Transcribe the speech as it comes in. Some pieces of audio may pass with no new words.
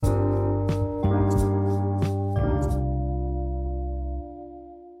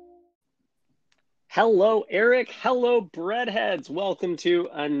Hello, Eric. Hello, breadheads. Welcome to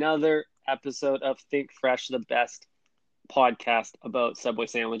another episode of Think Fresh, the best podcast about Subway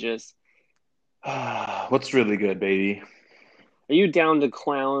sandwiches. What's really good, baby? Are you down to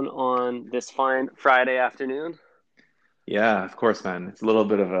clown on this fine Friday afternoon? Yeah, of course, man. It's a little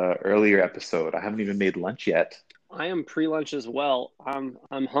bit of a earlier episode. I haven't even made lunch yet. I am pre-lunch as well. I'm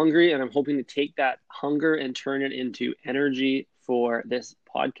hungry and I'm hoping to take that hunger and turn it into energy for this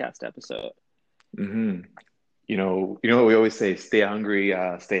podcast episode. hmm you know what we always say, stay hungry,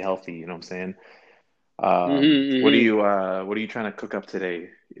 stay healthy, you know what I'm saying? Mm-hmm, What are you trying to cook up today?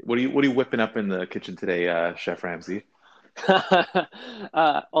 What are you whipping up in the kitchen today, Chef Ramsay?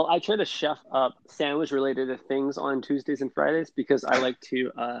 well, I try to chef up sandwich related things on Tuesdays and Fridays because I like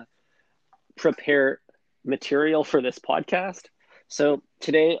to prepare material for this podcast. So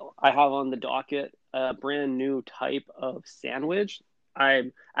today I have on the docket a brand new type of sandwich.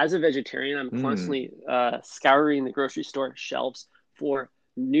 As a vegetarian, I'm Hmm. constantly scouring the grocery store shelves for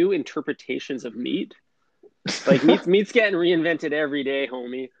new interpretations of meat. Like meat's getting reinvented every day,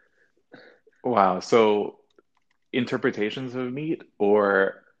 homie. Wow. So interpretations of meat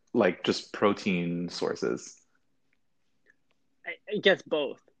or like just protein sources? I guess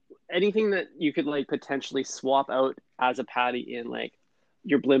both. Anything that you could like potentially swap out as a patty in like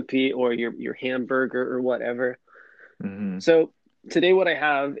your blimpie or your hamburger or whatever. hmm So today what I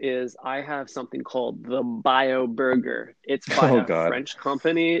have something called the Bio Burger. It's by Oh a God. French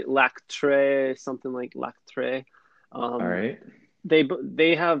company, Lactre, something like Lactre. All Um, right.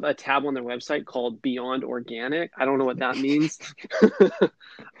 they have a tab on their website called Beyond Organic. I don't know what that means.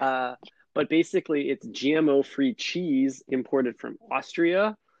 uh, but basically, it's GMO free cheese imported from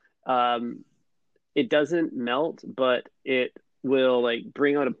Austria. Um, it doesn't melt, but it will like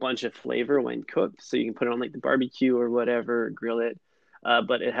bring out a bunch of flavor when cooked. So you can put it on like the barbecue or whatever, grill it.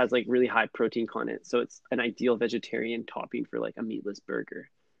 But it has like really high protein content, so it's an ideal vegetarian topping for like a meatless burger.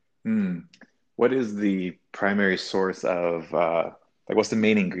 Hmm. What is the primary source of like what's the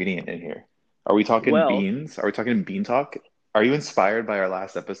main ingredient in here? Are we talking Well, beans? Are we talking bean talk? Are you inspired by our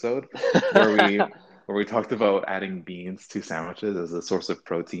last episode where we talked about adding beans to sandwiches as a source of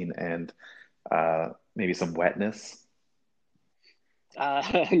protein and maybe some wetness?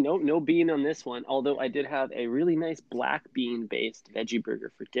 no bean on this one. Although I did have a really nice black bean based veggie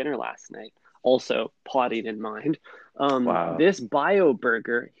burger for dinner last night. Also, potting in mind. Wow. This bio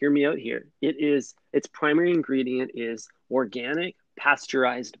burger, hear me out here. Its primary ingredient is organic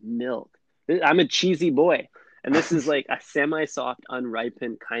pasteurized milk. I'm a cheesy boy, and this is like a semi-soft,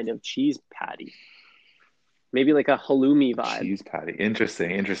 unripened kind of cheese patty, maybe like a halloumi vibe. Cheese patty.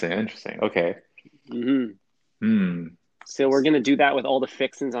 Interesting, interesting, interesting. Okay. Hmm. Hmm. So we're gonna do that with all the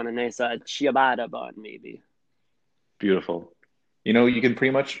fixings on a nice ciabatta bun, maybe. Beautiful. You know, you can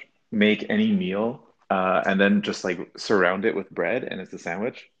pretty much make any meal and then just like surround it with bread and it's a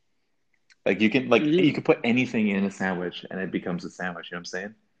sandwich. Like you Hmm. can put anything in a sandwich and it becomes a sandwich, you know what I'm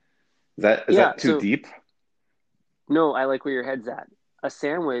saying? Is Yeah. that too So deep? no, I like where your head's at. A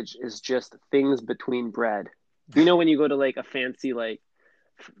sandwich is just things between bread. You know when you go to like a fancy like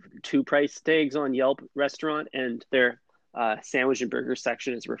two price tags on Yelp restaurant and their sandwich and burger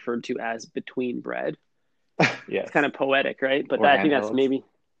section is referred to as between bread. It's kind Yes. of poetic, right? But Or that, I think that's handhelds. maybe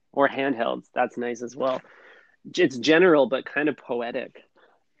or handhelds. That's nice as well. It's general but kind of poetic.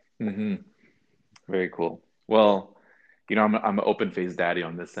 hmm Very cool. Well, you know, I'm an open-faced daddy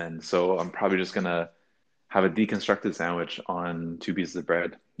on this end, so I'm probably just gonna have a deconstructed sandwich on two pieces of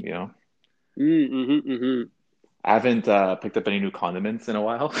bread, you know? Mm-hmm. I haven't picked up any new condiments in a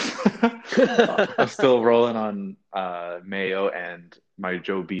while. I'm Mm-hmm. still rolling on mayo and my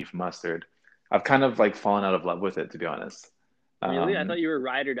Joe beef mustard. I've kind of like fallen out of love with it, to be honest. Really? I thought Um, you were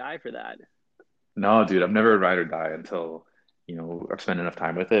ride or die for that. no, dude, I've never ride or die until, you know, I've spent enough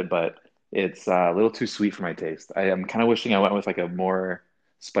time with it, but it's a little too sweet for my taste. I am kind of wishing I went with like a more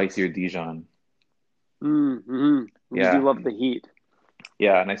spicier Dijon. Mm-hmm. You do Yeah, love the heat.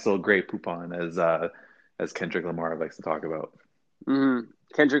 yeah, a nice little Grey Poupon as Kendrick Lamar likes to talk about. Mm-hmm.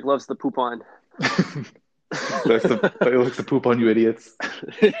 Kendrick loves the poop on. He likes to poop on you idiots.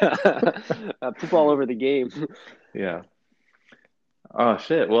 Poop all over the game. Yeah. Oh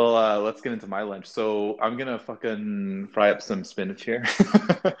shit. Well, let's get into my lunch. So I'm gonna fucking fry up some spinach here.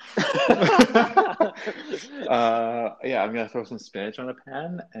 Yeah, I'm gonna throw some spinach on a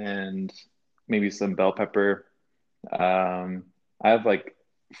pan and maybe some bell pepper. Um, I have like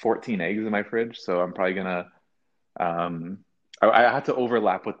 14 eggs in my fridge, so I'm probably gonna I had to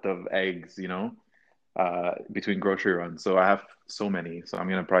overlap with the eggs, you know, between grocery runs. So I have so many, so I'm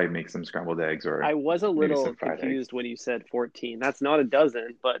gonna probably make some scrambled eggs or I was a maybe little some fried eggs. confused when you said 14. That's not a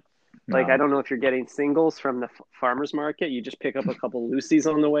dozen, but Like, I No. don't know if you're getting singles from the farmer's market. You just pick up a couple Lucy's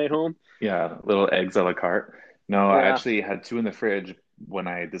on the way home. Yeah, little eggs a la carte. No, I Yeah. actually had two in the fridge when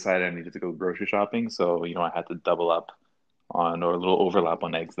I decided I needed to go grocery shopping. So, I had to double up on or a little overlap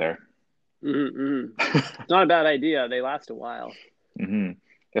on eggs there. Mm-hmm. It's not a bad idea. They last a while. hmm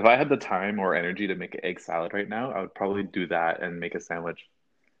If I had the time or energy to make an egg salad right now, I would probably do that and make a sandwich.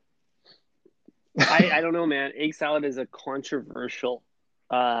 I don't know, man. Egg salad is a controversial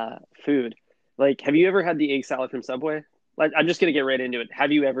food. Like, have you ever had the egg salad from Subway? Like, I'm just gonna get right into it.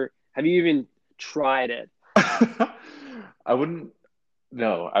 Have you even tried it? I wouldn't,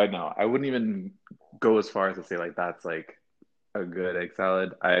 no, I know. I wouldn't even go as far as to say like that's like a good egg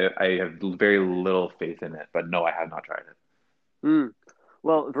salad. I have very little faith in it, but no, I have not tried it. Mm.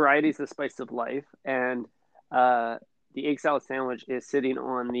 Well, variety is the spice of life, and uh, the egg salad sandwich is sitting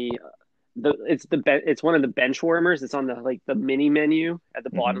on it's one of the bench warmers. It's on the like the mini menu at the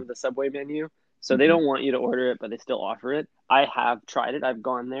bottom hmm of the Subway menu. So they hmm don't want you to order it, but they still offer it. I have tried it. I've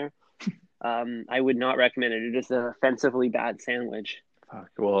gone there. I would not recommend it. It is an offensively bad sandwich. Fuck.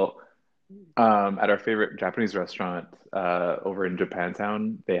 Well, at our favorite Japanese restaurant over in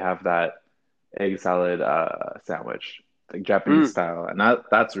Japantown, they have that egg salad sandwich, like Japanese Mm, style, and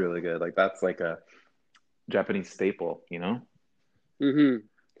that's really good. Like that's like a Japanese staple. hmm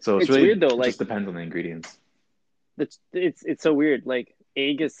So it's It's weird really though. just Like depends on the ingredients. it's so weird. Like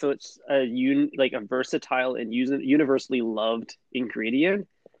egg is such like a versatile and universally loved ingredient,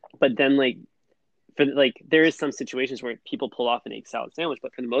 but then like there is some situations where people pull off an egg salad sandwich,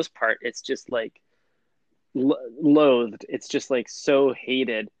 but for the most part, it's just like loathed. It's just like so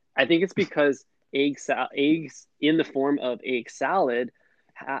hated. I think it's because eggs in the form of egg salad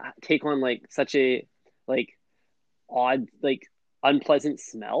take on like such a like odd like unpleasant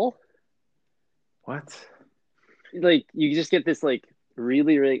smell. What? Like you just get this like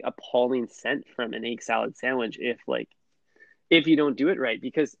really appalling scent from an egg salad sandwich if you don't do it right,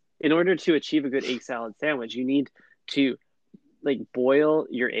 because in order to achieve a good egg salad sandwich you need to like boil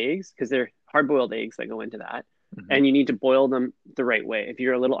your eggs because they're hard boiled eggs that go into that, hmm and you need to boil them the right way. If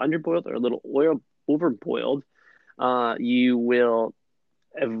you're a little underboiled or a little oil overboiled, you will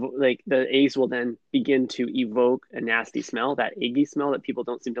like the eggs will then begin to evoke a nasty smell, that eggy smell that people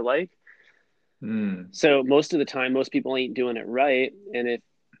don't seem to like. Mm. So most of the time, most people ain't doing it right, and if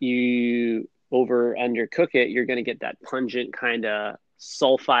you over undercook it, you're going to get that pungent kind of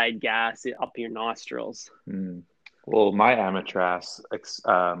sulfide gas up your nostrils. Mm. Well, my Amatras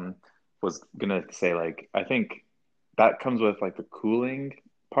was gonna say like I think that comes with like the cooling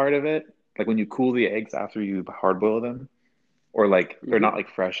part of it. Like when you cool the eggs after you hard boil them, or like they're Mm-hmm. not like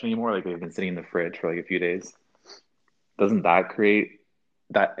fresh anymore, like they've been sitting in the fridge for like a few days. Doesn't that create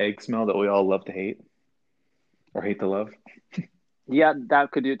that egg smell that we all love to hate or hate to love? Yeah,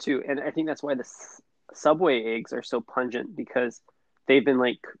 that could do it too. And I think that's why the Subway eggs are so pungent because they've been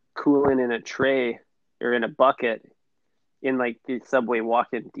like cooling in a tray or in a bucket in like the Subway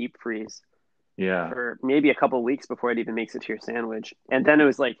walk-in deep freeze Yeah. for maybe a couple of weeks before it even makes it to your sandwich. And then it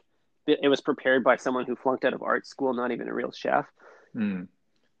was like it was prepared by someone who flunked out of art school, not even a real chef. Mm.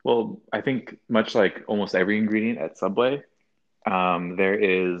 Well, I think much like almost every ingredient at Subway, there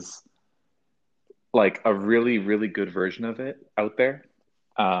is like a really, really good version of it out there.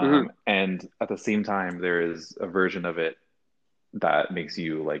 Mm-hmm. And at the same time, there is a version of it that makes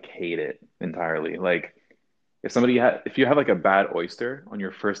you like hate it entirely. Like if you have like a bad oyster on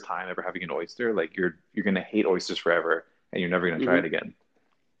your first time ever having an oyster, like you're gonna hate oysters forever and you're never gonna try Mm-hmm. it again.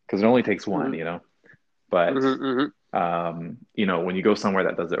 Because it only takes Mm-hmm. one. But Mm-hmm. when you go somewhere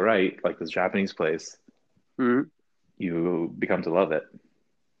that does it right, like this Japanese place, Mm-hmm. you become to love it.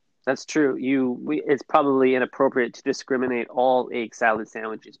 That's true. It's probably inappropriate to discriminate all egg salad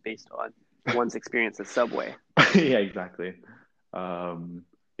sandwiches based on one's experience at Subway. Yeah, exactly. Um,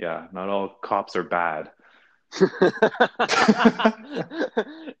 yeah, not all cops are bad.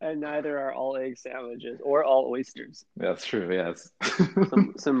 And neither are all egg sandwiches or all oysters. That's true, yes.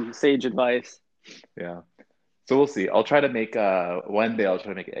 Some sage advice. Yeah. So we'll see. I'll try to make one day I'll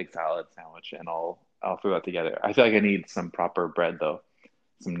try to make an egg salad sandwich and I'll throw that together. I feel like I need some proper bread though.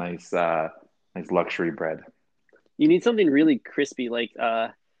 Some nice luxury bread. You need something really crispy,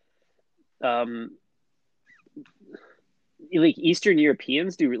 um like Eastern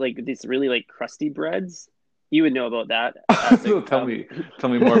Europeans do like these really like crusty breads. You would know about that as a So tell me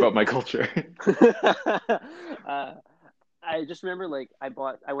more about my culture. uh, I just remember like I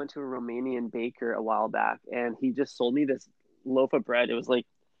went to a Romanian baker a while back and he just sold me this loaf of bread. It was like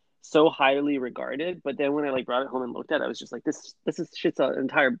so highly regarded, but then when I like brought it home and looked at it, I was just like this is shit's an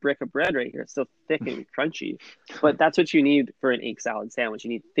entire brick of bread right here. It's so thick and crunchy. But that's what you need for an egg salad sandwich. You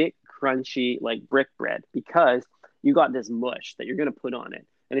need thick, crunchy like brick bread because you got this mush that you're going to put on it.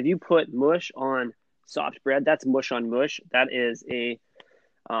 And if you put mush on soft bread, that's mush on mush. That is a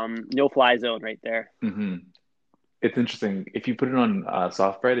no fly zone right there. Hmm. It's interesting. If you put it on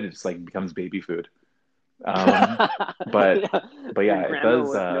soft bread, it just like becomes baby food. Um, but Yeah. but Your yeah, it grandma does.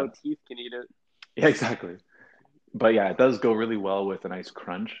 with no teeth can eat it. Yeah, exactly. But yeah, it does go really well with a nice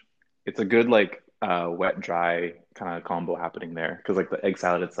crunch. It's a good like wet dry kind of combo happening there because like the egg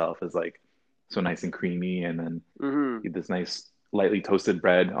salad itself is like so nice and creamy, and then Hmm. you get this nice lightly toasted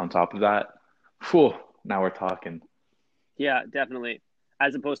bread on top of that. Whew, now we're talking. Yeah, definitely.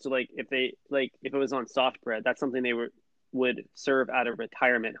 As opposed to like if it was on soft bread, that's something they would serve at a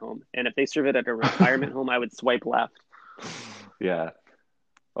retirement home. And if they serve it at a retirement home, I would swipe left. Yeah.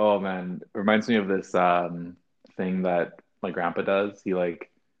 Oh man, it reminds me of this thing that my grandpa does. He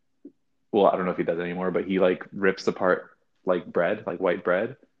like, well, I don't know if he does it anymore, but he like rips apart like bread, like white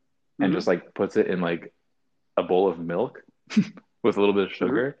bread, and Hmm. just like puts it in like a bowl of milk with a little bit of Hmm.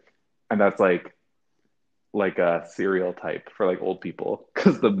 sugar, and that's like a cereal type for like old people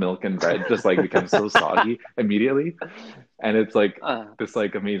because the milk and bread just like becomes so soggy immediately, and it's like uh, this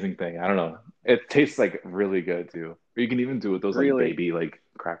like amazing thing. I don't know. It tastes like really good too. Or you can even do it with those like really? baby like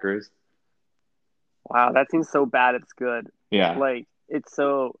crackers. Wow, that seems so bad it's good. Yeah, Like it's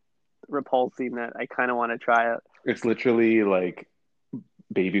so repulsing that I kind of want to try it. it's literally like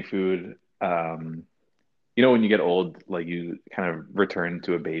baby food. You know when you get old, like you kind of return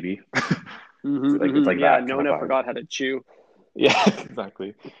to a baby. It's like Yeah, that kind of Nona vibe. forgot how to chew. Yeah,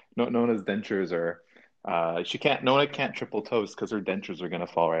 exactly. No, Nona's dentures are she can't Nona can't triple toast because her dentures are gonna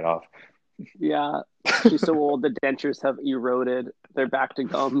fall right off. Yeah, she's so old. The dentures have eroded. They're back to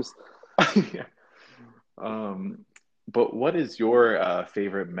gums. Yeah. Um, but what is your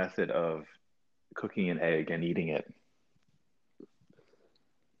favorite method of cooking an egg and eating it?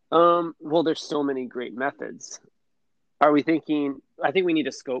 Well, there's so many great methods. Are we thinking? I think we need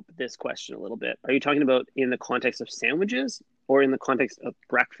to scope this question a little bit. Are you talking about in the context of sandwiches or in the context of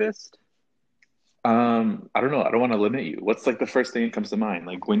breakfast? I don't know. I don't want to limit you. What's like the first thing that comes to mind?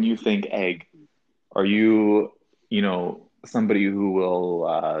 Like when you think egg, are you, somebody who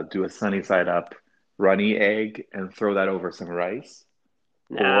will do a sunny side up runny egg and throw that over some rice?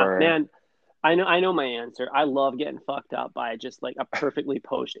 Nah, Or man. I know my answer. I love getting fucked up by just like a perfectly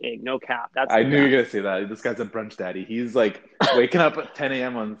poached egg. No cap. That's I the knew you were best. gonna say that. This guy's a brunch daddy. He's like waking up at 10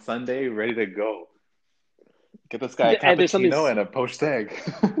 a.m. on Sunday, ready to go. Get this guy a And there's something. cappuccino and a poached egg.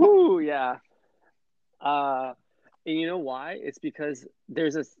 Woo, yeah. Uh, and you know why? It's because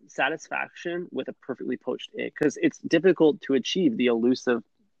there's a satisfaction with a perfectly poached egg because it's difficult to achieve the elusive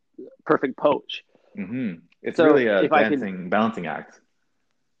perfect poach. It's So really a if I could, dancing, balancing act.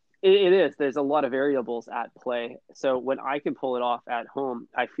 it is. There's a lot of variables at play. So when I can pull it off at home,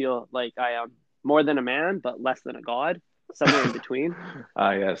 I feel like I am more than a man, but less than a god, somewhere in between.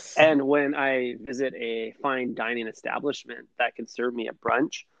 Ah, yes. And when I visit a fine dining establishment that can serve me a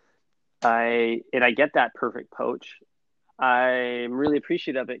brunch, I get that perfect poach. I'm really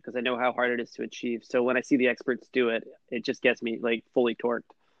appreciative of it because I know how hard it is to achieve. So when I see the experts do it, it just gets me like fully torqued.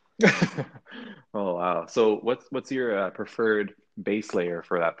 Oh wow. So what's your preferred base layer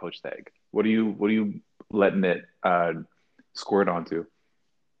for that poached egg? What are you letting it squirt onto?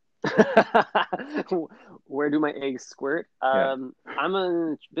 Where do my eggs squirt? Yeah. I'm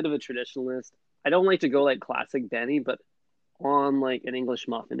a bit of a traditionalist. I don't like to go like classic Benny, but on like an English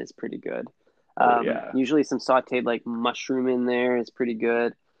muffin is pretty good. Oh yeah. Usually some sauteed like mushroom in there is pretty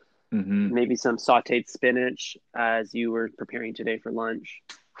good. Hmm. Maybe some sauteed spinach as you were preparing today for lunch.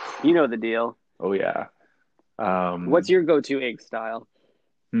 You know the deal. Oh yeah. What's Um, your go-to egg style?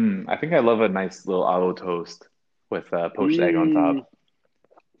 I think I love a nice little avocado toast with poached egg on Mmm, top. You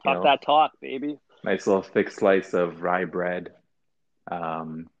talk know, that talk, baby. nice little thick slice of rye bread,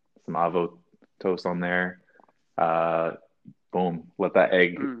 um, some avocado toast on there. Uh, Boom. Let that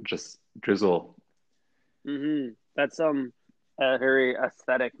egg Mm, just drizzle. That's a very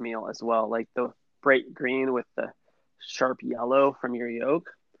aesthetic meal as well. Like the bright green with the sharp yellow from your yolk.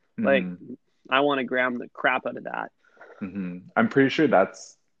 Like Hmm. I want to grab the crap out of that. I'm pretty sure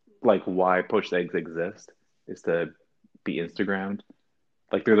that's like why poached eggs exist, is to be Instagrammed.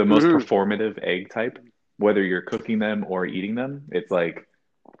 Like they're the most Hmm. performative egg type, whether you're cooking them or eating them. It's kind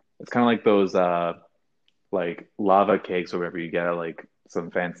of like those like lava cakes or whatever you get at like some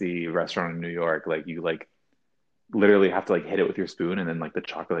fancy restaurant in New York. Like you like literally have to like hit it with your spoon and then like the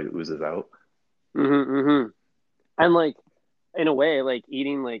chocolate like, oozes out. Hmm. And like in a way, like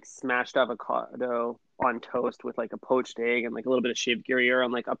eating like smashed avocado on toast with like a poached egg and like a little bit of shaved Gruyere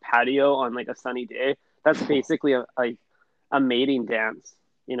on like a patio on like a sunny day. That's basically a mating dance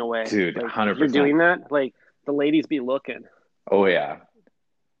in a way. Dude, Like if you're 100%. doing that, like the ladies be looking. Oh yeah.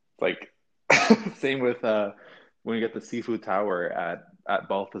 Like same with when you get the seafood tower at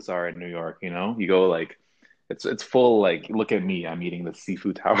Balthazar in New York, you know? You go like it's full like look at me, I'm eating the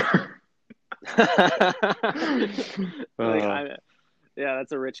seafood tower. Like Uh, yeah,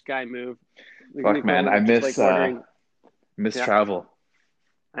 that's a rich guy move. Like fuck me man, going I to just like ordering. miss Yeah, travel.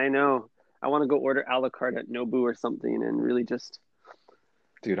 I know. I want to go order a la carte at Nobu or something and really Dude, just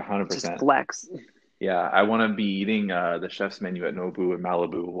 100%. flex. Yeah, I want to be eating the chef's menu at Nobu in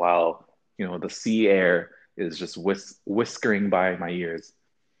Malibu while, the sea air is just whiskering by my ears.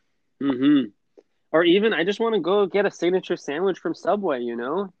 Hmm. Or even I just want to go get a signature sandwich from Subway, you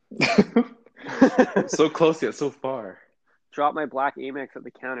know? So close yet so far. Drop my black Amex at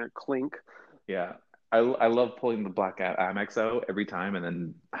the counter, clink. Yeah. I love pulling the black Amex out every time and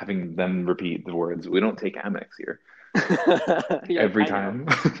then having them repeat the words, we don't take Amex here. Yeah, Every I know.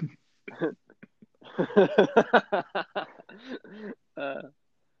 time. uh,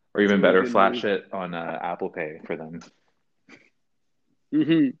 Or it's a even really better, good flash move. it on Apple Pay for them.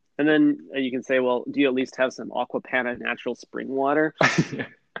 Hmm. And then you can say, well, do you at least have some Aqua Panna natural spring water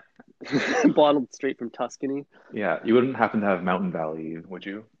bottled straight from Tuscany? Yeah, you wouldn't happen to have Mountain Valley, would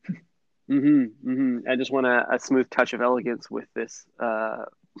you? I just want a smooth touch of elegance with this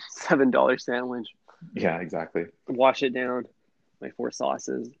 $7 sandwich. Yeah, exactly. Wash it down, my four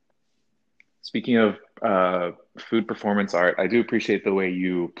sauces. Speaking of food performance art, I do appreciate the way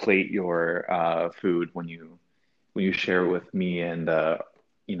you plate your food when you share it with me and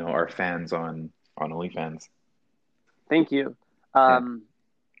our fans on OnlyFans. Thank you. Yeah. Um,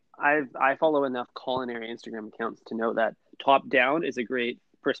 I follow enough culinary Instagram accounts to know that top down is a great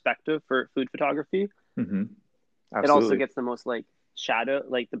perspective for food photography. Hmm. It also Absolutely. gets the most like shadow,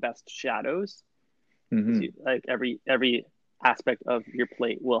 like the best shadows, because Hmm. you like every aspect of your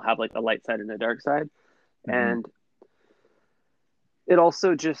plate will have like a light side and a dark side, Hmm. and it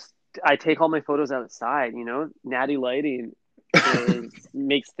also just I take all my photos outside. You know, natty lighting is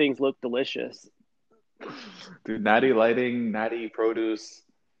makes things look delicious. Dude, natty lighting, natty produce,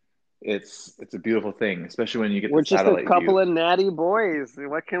 it's a beautiful thing, especially when you get the We're just a satellite view. couple of natty boys.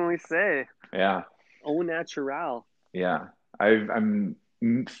 What can we say? Yeah. Au natural. Yeah. I'm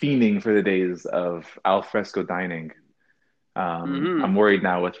fiending for the days of al fresco dining. Hmm. I'm worried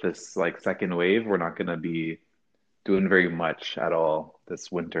now with this like second wave, we're not going to be doing very much at all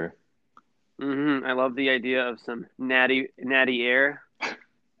this winter. I love the idea of some natty air.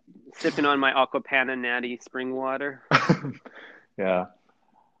 Sipping on my Aqua Panna natty spring water. Yeah.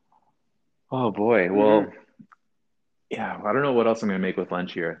 Oh boy. Hmm. Well, yeah, I don't know what else I'm gonna make with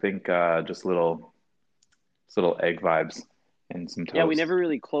lunch here. I think just little egg vibes and some Yeah, we toast. never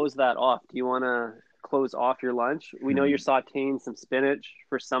really closed that off. Do you want to close off your lunch? We know you're Hmm. sauteing some spinach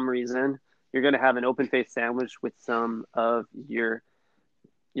for some reason. You're going to have an open faced sandwich with some of your.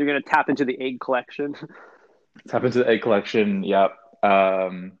 You're going to tap into the egg collection. Tap into the egg collection. Yep.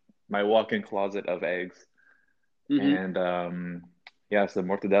 My walk-in closet of eggs Hmm. and yeah, some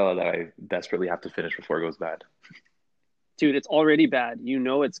mortadella that I desperately have to finish before it goes bad. Dude, it's already bad. You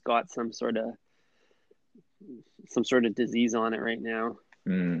know it's got some sort of disease on it right now.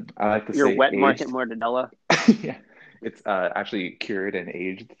 I like to Your say wet market aged. mortadella. Yeah, it's actually cured and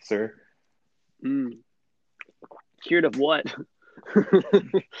aged, sir. Mm. Cured of what?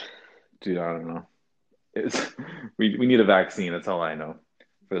 Dude, I don't know. It's we need a vaccine. That's all I know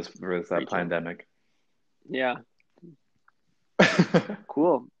for this Preaching. pandemic. Yeah,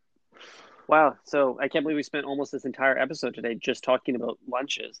 cool. Wow. So I can't believe we spent almost this entire episode today just talking about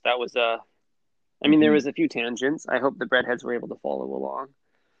lunches. That was I mean, there Hmm. was a few tangents. I hope the breadheads were able to follow along.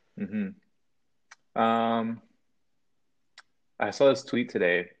 Hmm. Um, I saw this tweet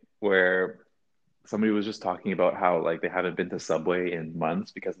today where somebody was just talking about how like they haven't been to Subway in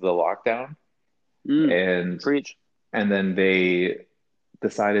months because of the lockdown, Mm, and preach. then they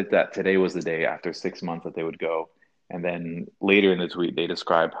decided that today was the day after 6 months that they would go. And then later in the tweet, they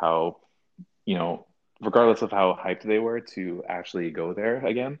describe how, you know, regardless of how hyped they were to actually go there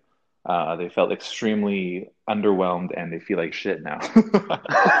again, they felt extremely underwhelmed and they feel like shit now.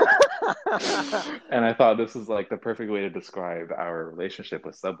 And I thought this is like the perfect way to describe our relationship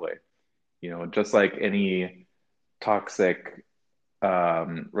with Subway. Just like any toxic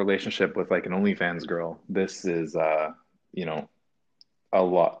relationship with like an OnlyFans girl, this is you know, a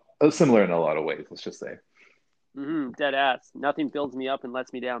lot similar in a lot of ways, let's just say. Dead ass. Nothing builds me up and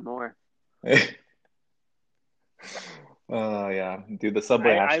lets me down more. Yeah, dude, the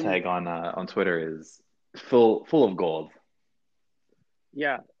Subway I hashtag on Twitter is full of gold.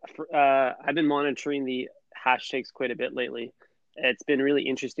 yeah. I've been monitoring the hashtags quite a bit lately. it's been really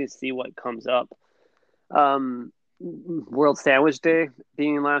interesting to see what comes up. Um, World Sandwich Day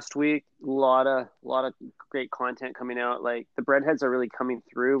being last week, a lot of great content coming out. Like the breadheads are really coming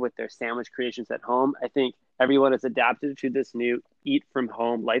through with their sandwich creations at home. I think everyone has adapted to this new eat from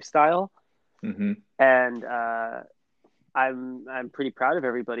home lifestyle, Hmm. and I'm pretty proud of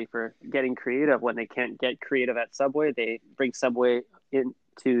everybody for getting creative. When they can't get creative at Subway, they bring Subway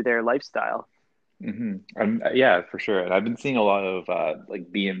into their lifestyle. Hmm. Yeah, for sure. And I've been seeing a lot of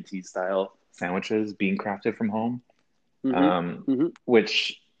like BMT style sandwiches being crafted from home, Hmm. um, Hmm.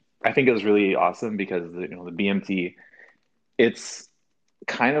 which I think is really awesome because the BMT, it's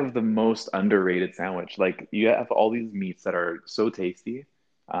kind of the most underrated sandwich. Like you have all these meats that are so tasty,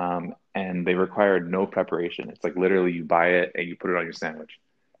 and they require no preparation. It's like literally you buy it and you put it on your sandwich.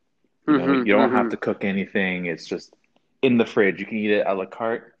 Hmm. You don't have Hmm. to cook anything. It's just in the fridge. You can eat it a la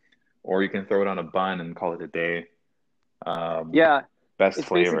carte, or you can throw it on a bun and call it a day. Um, Yeah, Best it's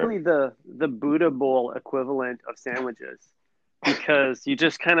basically flavor. the Buddha bowl equivalent of sandwiches because you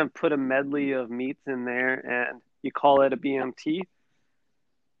just kind of put a medley of meats in there and you call it a BMT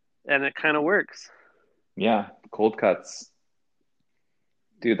and it kind of works. Yeah, cold cuts.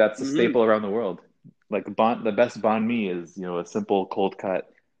 Dude, that's a Hmm. staple around the world. Like the best banh mi is, a simple cold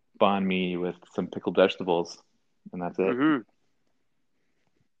cut banh mi with some pickled vegetables, and that's it. Hmm.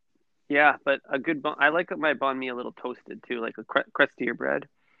 Yeah, but I like my banh mi a little toasted too, like a crustier bread.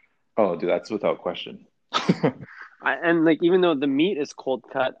 Oh, dude, that's without question. And like even though the meat is cold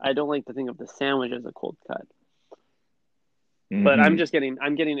cut, I don't like to think of the sandwich as a cold cut. But Hmm.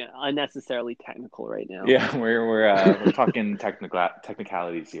 I'm getting unnecessarily technical right now. Yeah, we're talking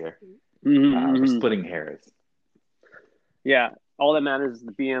technicalities here. We're Hmm. splitting hairs. Yeah, all that matters is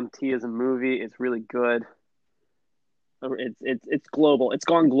the BMT is a movie. It's really good. It's global. It's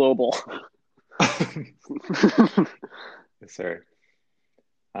gone global. It's Yes, sir.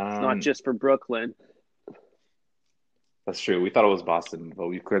 not Um, just for Brooklyn. that's true. We thought it was Boston, but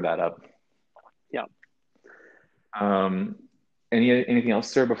we cleared that up. Yeah. Um, anything else,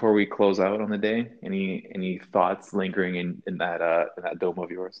 sir, before we close out on the day? Any thoughts lingering in that dome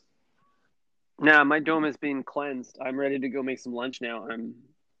of yours? Now my dome is being cleansed. I'm ready to go make some lunch now. I'm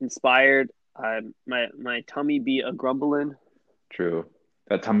inspired. My tummy be a grumbling. True.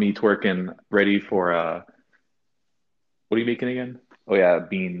 That tummy twerking, ready for what are you making again? Oh yeah,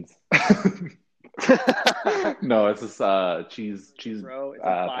 beans. No, it's this cheese Bro, it's a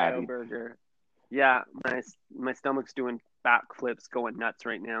bio patty. burger. Yeah, my stomach's doing backflips, going nuts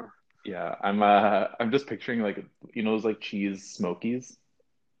right now. Yeah, I'm just picturing like those like cheese smokies.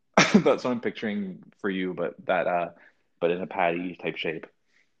 That's what I'm picturing for you, but in a patty type shape.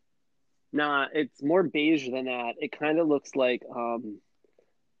 Nah, it's more beige than that. It kind of looks like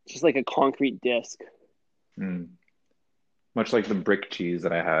just like a concrete disc. Mm. Much like the brick cheese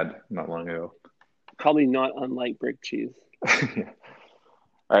that I had not long ago. Probably not unlike brick cheese. Yeah.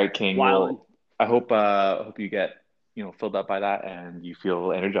 All right, King. Wildin'. Well, I hope you get, filled up by that and you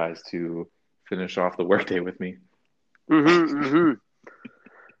feel energized to finish off the workday with me. Mm-hmm,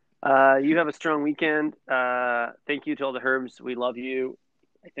 mm-hmm. You have a strong weekend. Thank you to all the Herbs. We love you,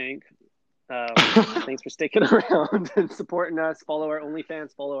 I think. Thanks for sticking around and supporting us. Follow our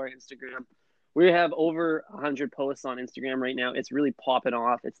OnlyFans, follow our Instagram. We have over 100 posts on Instagram right now. It's really popping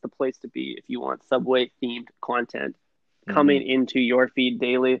off. It's the place to be if you want Subway themed content coming Hmm. into your feed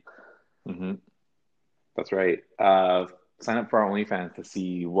daily. Hmm. That's right. Sign up for our OnlyFans to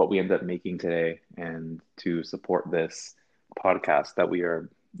see what we end up making today and to support this podcast that we are,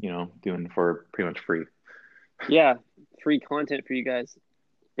 doing for pretty much free. Yeah, free content for you guys.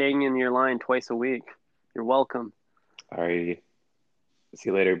 Bang in your line twice a week. You're welcome. All right. See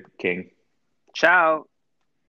you later, King. Ciao.